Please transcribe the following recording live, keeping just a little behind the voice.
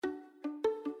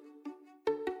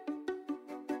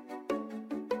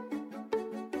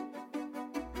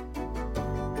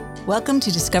Welcome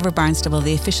to Discover Barnstable,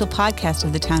 the official podcast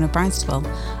of the town of Barnstable,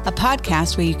 a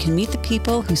podcast where you can meet the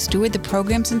people who steward the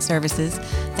programs and services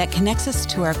that connects us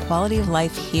to our quality of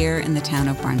life here in the town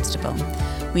of Barnstable.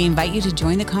 We invite you to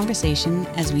join the conversation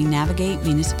as we navigate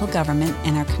municipal government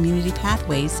and our community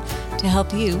pathways to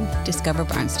help you discover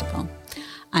Barnstable.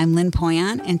 I'm Lynn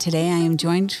Poyon, and today I am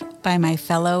joined by my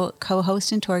fellow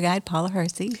co-host and tour guide, Paula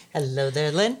Hersey. Hello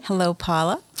there, Lynn. Hello,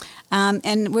 Paula.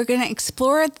 And we're going to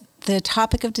explore the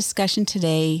topic of discussion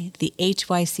today, the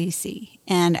HYCC.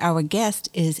 And our guest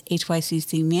is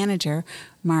HYCC Manager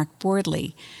Mark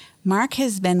Boardley. Mark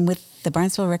has been with the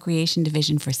Barnstable Recreation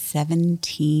Division for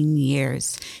 17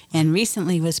 years and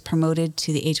recently was promoted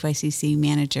to the HYCC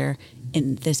Manager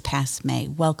in this past May.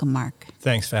 Welcome, Mark.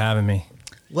 Thanks for having me.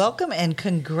 Welcome and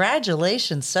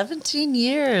congratulations. 17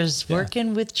 years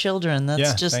working with children.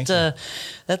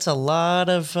 That's a lot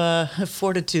of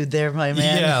fortitude there, my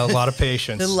man. Yeah, a lot of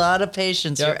patience. A lot of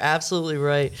patience. Yep. You're absolutely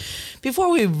right.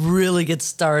 Before we really get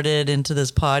started into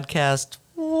this podcast,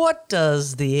 what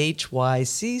does the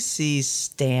HYCC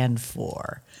stand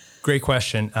for? Great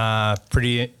question.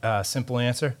 Pretty simple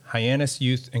answer. Hyannis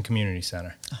Youth and Community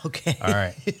Center. Okay. All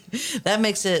right. That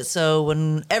makes it so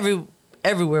when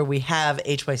everywhere we have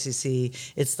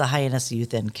HYCC, it's the Hyannis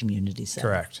Youth and Community Center.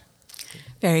 Correct.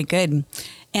 Very good.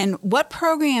 And what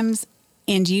programs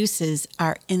and uses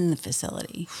are in the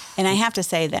facility? And I have to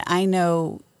say that I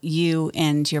know you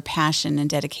and your passion and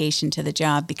dedication to the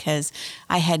job because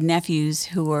I had nephews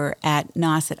who were at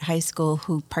Nauset High School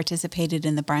who participated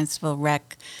in the Barnstable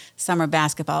Rec summer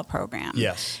basketball program.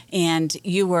 Yes. And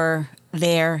you were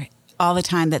there all the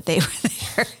time that they were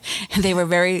there. And they were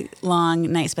very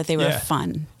long nights, but they were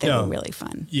fun. They were really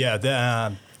fun. Yeah,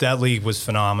 that league was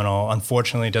phenomenal.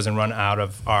 Unfortunately, it doesn't run out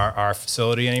of our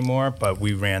facility anymore, but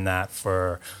we ran that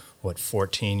for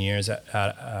 14 years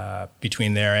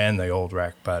between there and the old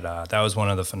rec. But that was one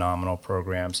of the phenomenal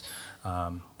programs.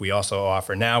 We also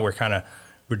offer now.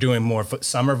 We're doing more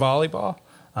summer volleyball.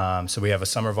 So we have a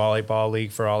summer volleyball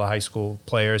league for all the high school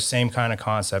players. Same kind of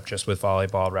concept, just with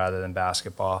volleyball rather than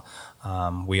basketball.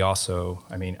 We also,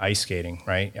 ice skating,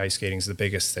 right? Ice skating is the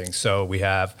biggest thing. So we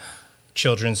have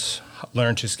children's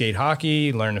learn to skate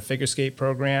hockey, learn to figure skate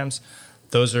programs.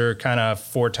 Those are kind of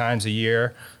 4 times a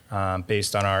year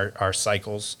based on our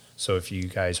cycles. So if you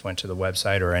guys went to the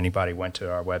website or anybody went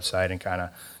to our website and kind of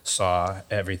saw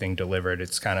everything delivered,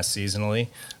 it's kind of seasonally.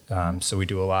 So we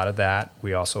do a lot of that.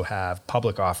 We also have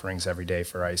public offerings every day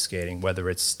for ice skating, whether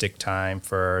it's stick time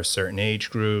for certain age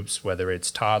groups, whether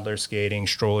it's toddler skating,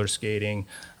 stroller skating,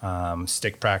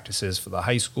 stick practices for the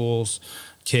high schools,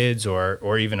 kids,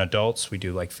 or even adults. We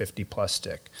do like 50-plus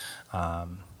stick.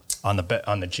 On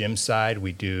the gym side,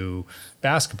 we do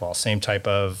basketball, same type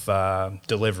of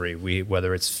delivery.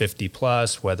 Whether it's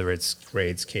 50-plus, whether it's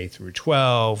grades K through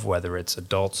 12, whether it's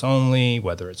adults only,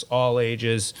 whether it's all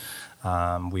ages.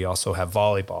 We also have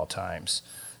volleyball times.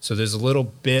 So there's a little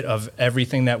bit of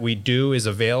everything that we do is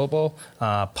available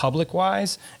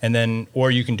public-wise, or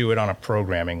you can do it on a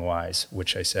programming-wise,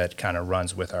 which I said kind of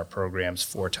runs with our programs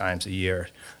 4 times a year.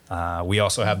 We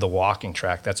also have the walking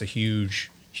track. That's a huge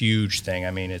thing.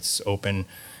 it's open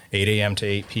 8 a.m. to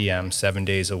 8 p.m., 7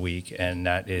 days a week, and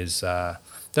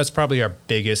that's probably our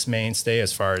biggest mainstay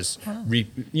as far as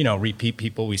repeat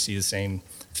people. We see the same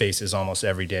faces almost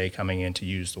every day coming in to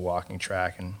use the walking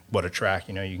track. And what a track,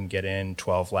 you can get in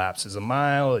 12 laps is a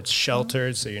mile. It's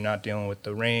sheltered, so you're not dealing with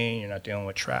the rain, you're not dealing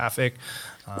with traffic.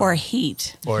 Or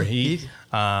heat.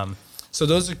 So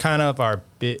those are kind of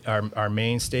our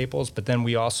main staples, but then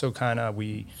we also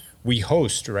we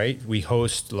host, right? We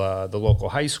host the local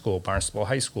high school, Barnstable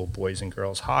High School, boys and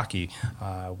girls hockey.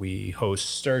 We host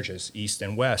Sturgis, East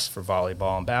and West for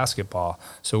volleyball and basketball.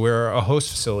 So we're a host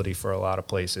facility for a lot of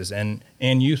places, and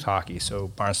youth hockey. So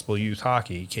Barnstable Youth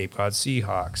Hockey, Cape Cod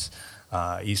Seahawks,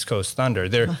 East Coast Thunder.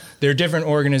 They're different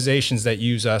organizations that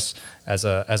use us as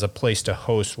a place to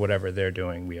host whatever they're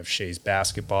doing. We have Shays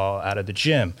Basketball out of the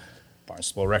gym.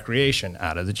 Barnstable Recreation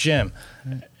out of the gym.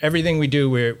 Everything we do,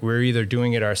 we're either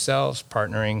doing it ourselves,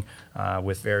 partnering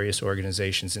with various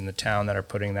organizations in the town that are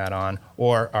putting that on,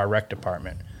 or our rec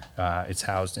department. It's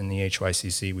housed in the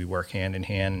HYCC. We work hand in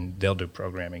hand, and they'll do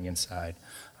programming inside.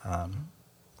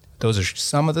 Those are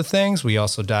some of the things. We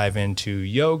also dive into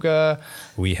yoga.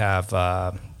 We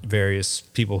have various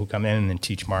people who come in and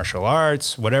teach martial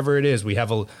arts. Whatever it is, we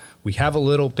have a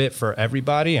little bit for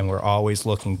everybody, and we're always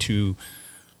looking to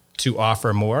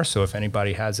offer more. So if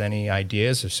anybody has any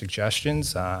ideas or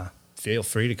suggestions, feel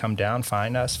free to come down,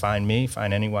 find us, find me,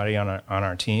 find anybody on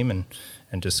our team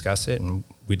and discuss it. And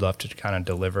we'd love to kind of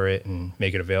deliver it and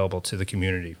make it available to the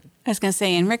community I was going to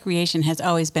say, and recreation has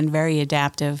always been very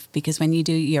adaptive because when you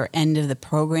do your end of the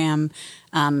program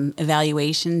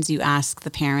evaluations, you ask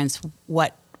the parents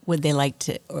what would they like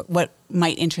to, or what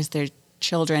might interest their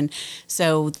children.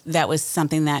 So that was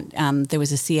something that there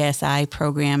was a CSI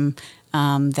program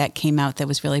that came out that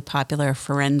was really popular,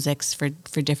 forensics for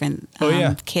different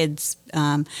kids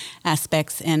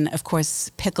aspects, and of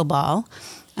course pickleball,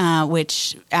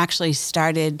 which actually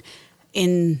started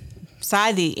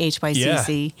inside the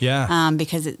HYCC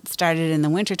because it started in the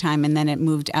wintertime and then it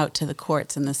moved out to the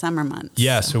courts in the summer months.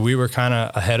 Yeah, so we were kind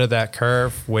of ahead of that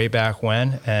curve way back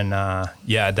when. And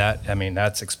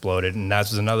that's exploded. And that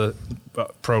was another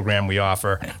program we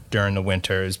offer during the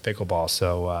winter is pickleball.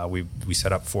 So we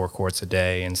set up 4 courts a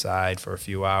day inside for a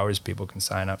few hours. People can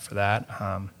sign up for that.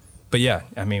 But yeah,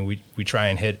 I mean, we try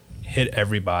and hit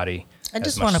everybody. I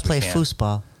just want to play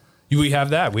foosball. We have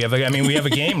that. We have a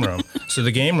game room. So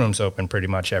the game room's open pretty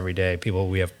much every day.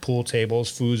 We have pool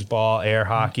tables, foosball, air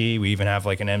hockey. We even have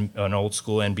like an old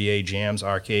school NBA Jams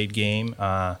arcade game.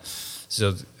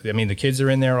 So the kids are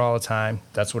in there all the time.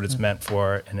 That's what it's meant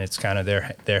for, and it's kind of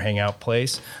their hangout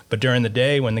place. But during the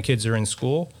day when the kids are in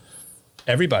school,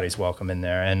 everybody's welcome in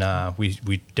there, and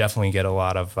we definitely get a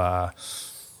lot of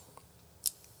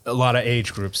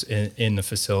age groups in the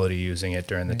facility using it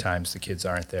during the times the kids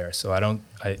aren't there. So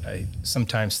I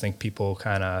sometimes think people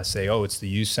kind of say, oh, it's the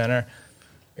youth center.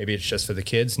 Maybe it's just for the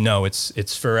kids. No,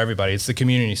 it's for everybody. It's the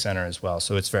community center as well.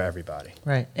 So it's for everybody.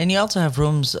 Right. And you also have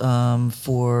rooms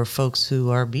for folks who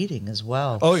are meeting as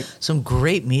well. Oh, some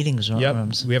great meetings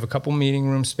rooms. We have a couple meeting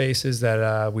room spaces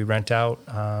that we rent out.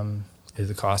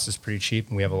 The cost is pretty cheap,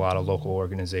 and we have a lot of local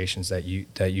organizations that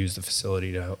use the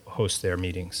facility to host their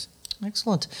meetings.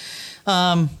 Excellent.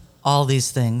 All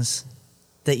these things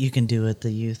that you can do at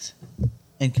the Youth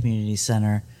and Community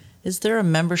Center. Is there a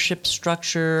membership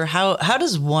structure? How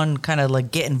does one kind of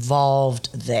like get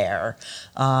involved there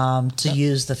to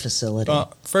use the facility?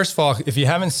 First of all, if you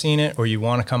haven't seen it or you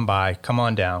want to come by, come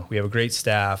on down. We have a great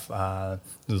staff.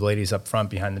 The ladies up front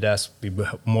behind the desk, we'd be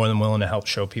more than willing to help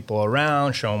show people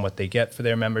around, show them what they get for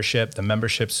their membership. The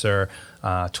memberships are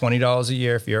 $20 a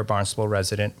year if you're a Barnstable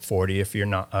resident, $40 if you're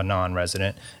not a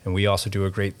non-resident. And we also do a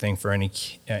great thing for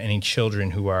any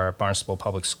children who are Barnstable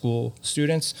Public School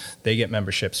students. They get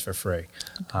memberships for free.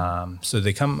 Okay. So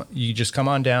you just come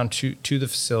on down to the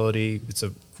facility. It's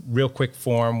a real quick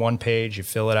form, 1 page, you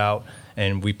fill it out,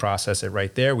 and we process it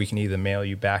right there. We can either mail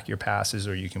you back your passes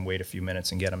or you can wait a few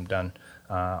minutes and get them done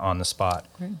on the spot.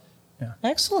 Great. Yeah.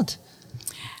 Excellent.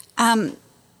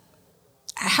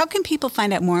 How can people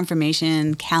find out more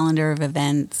information, calendar of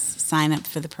events, sign up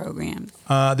for the programs?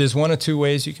 There's 1 or 2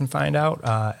 ways you can find out.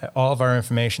 All of our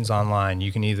information's online.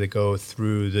 You can either go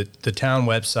through the town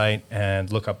website and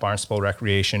look up Barnstable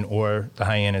Recreation or the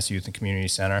Hyannis Youth and Community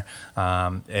Center.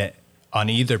 On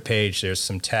either page, there's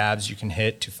some tabs you can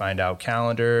hit to find out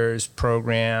calendars,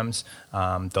 programs.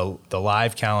 The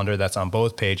live calendar that's on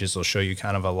both pages will show you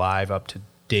kind of a live,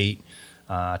 up-to-date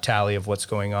tally of what's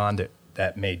going on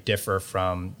that may differ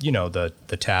from,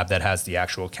 the tab that has the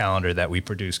actual calendar that we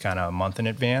produce kind of a month in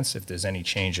advance. If there's any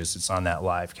changes, it's on that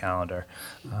live calendar.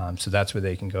 So that's where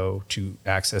they can go to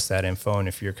access that info. And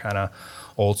if you're kind of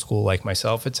old school like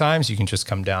myself at times, you can just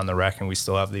come down the rec, and we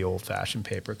still have the old-fashioned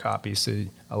paper copies. So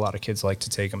a lot of kids like to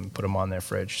take them and put them on their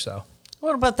fridge. So.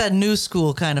 What about that new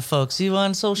school kind of folks? You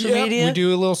on social media? We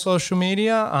do a little social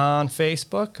media on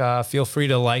Facebook. Feel free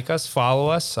to like us, follow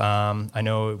us. I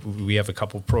know we have a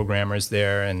couple programmers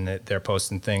there, and they're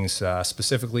posting things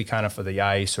specifically kind of for the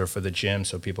ice or for the gym,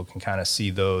 so people can kind of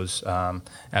see those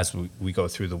as we go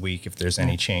through the week if there's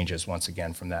any changes, once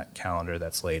again, from that calendar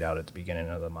that's laid out at the beginning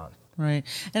of the month. Right.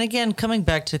 And again, coming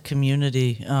back to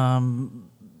community,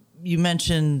 you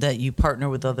mentioned that you partner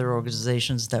with other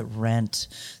organizations that rent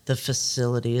the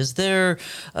facility. Is there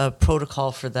a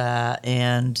protocol for that?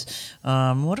 And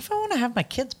what if I want to have my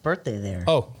kid's birthday there?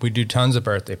 Oh, we do tons of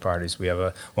birthday parties. We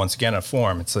have once again a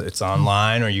form. It's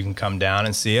online, or you can come down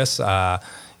and see us.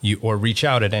 Or reach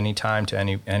out at any time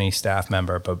to any staff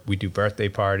member. But we do birthday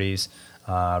parties,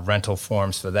 rental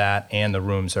forms for that, and the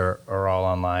rooms are all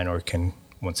online, or can.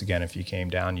 Once again, if you came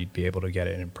down, you'd be able to get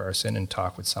it in person and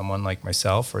talk with someone like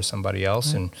myself or somebody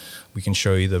else, and we can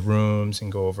show you the rooms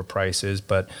and go over prices.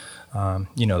 But,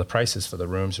 the prices for the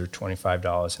rooms are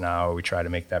 $25 an hour. We try to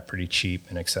make that pretty cheap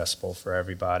and accessible for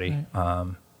everybody.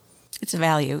 Right. It's a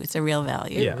value. It's a real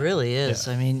value. It really is.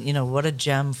 Yeah. I mean, what a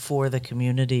gem for the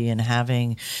community, and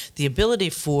having the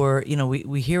ability for,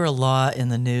 we hear a lot in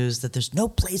the news that there's no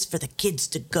place for the kids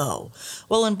to go.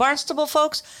 Well, in Barnstable,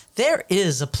 folks, there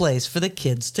is a place for the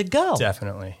kids to go.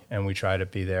 Definitely. And we try to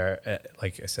be there,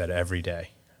 like I said, every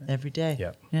day. Every day.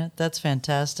 Yep. Yeah, that's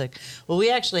fantastic. Well,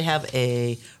 we actually have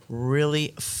a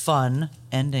really fun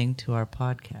ending to our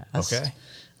podcast. Okay.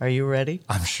 Are you ready?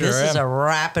 I'm sure This I is am. a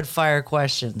rapid fire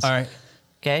questions. All right.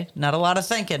 Okay. Not a lot of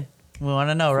thinking. We want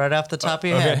to know right off the top of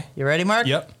your okay. head. You ready, Mark?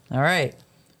 Yep. All right.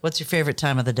 What's your favorite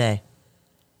time of the day?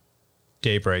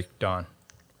 Daybreak, dawn,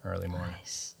 early morning.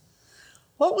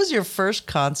 What was your first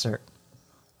concert?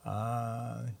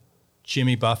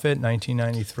 Jimmy Buffett,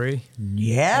 1993.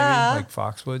 Yeah. Maybe, like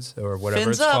Foxwoods or whatever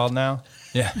Fins it's up. called now.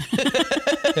 Yeah.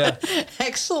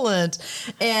 Excellent.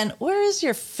 And where is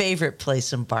your favorite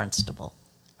place in Barnstable?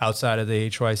 Outside of the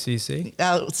HYCC.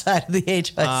 Outside of the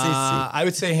HYCC. I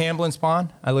would say Hamblin's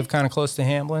Pond. I live kind of close to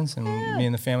Hamblin's, and me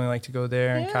and the family like to go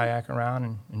there and kayak around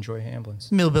and enjoy Hamblin's.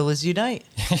 Millbillies Unite.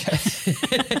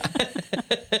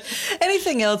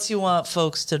 Anything else you want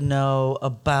folks to know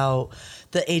about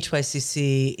the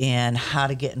HYCC and how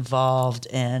to get involved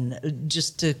and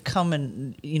just to come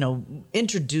and,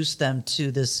 introduce them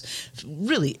to this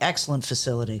really excellent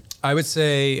facility? I would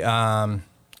say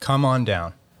come on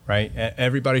down, right?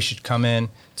 Everybody should come in,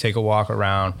 take a walk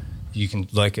around. You can,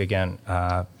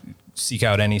 seek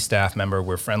out any staff member.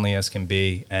 We're friendly as can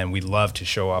be, and we love to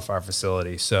show off our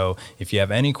facility. So if you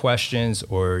have any questions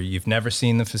or you've never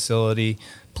seen the facility,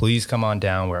 please come on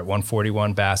down. We're at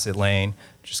 141 Bassett Lane.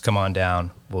 Just come on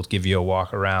down. We'll give you a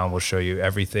walk around. We'll show you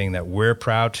everything that we're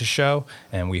proud to show,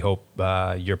 and we hope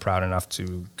you're proud enough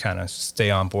to kind of stay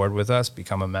on board with us,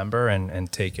 become a member, and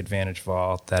take advantage of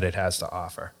all that it has to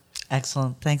offer.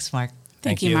 Excellent. Thanks, Mark.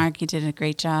 Thank you, Mark. You did a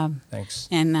great job. Thanks.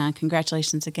 And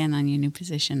congratulations again on your new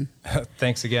position.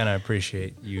 Thanks again. I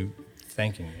appreciate you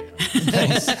thanking me.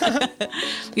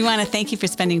 We want to thank you for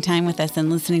spending time with us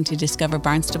and listening to Discover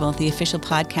Barnstable, the official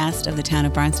podcast of the town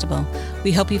of Barnstable.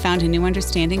 We hope you found a new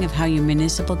understanding of how your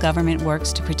municipal government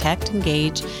works to protect,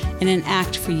 engage, and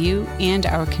enact for you and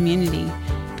our community.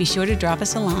 Be sure to drop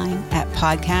us a line at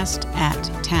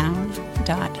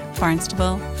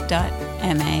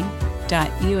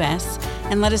podcast@town.barnstable.ma.us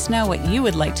and let us know what you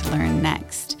would like to learn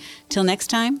next. Till next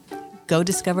time, go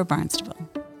discover Barnstable.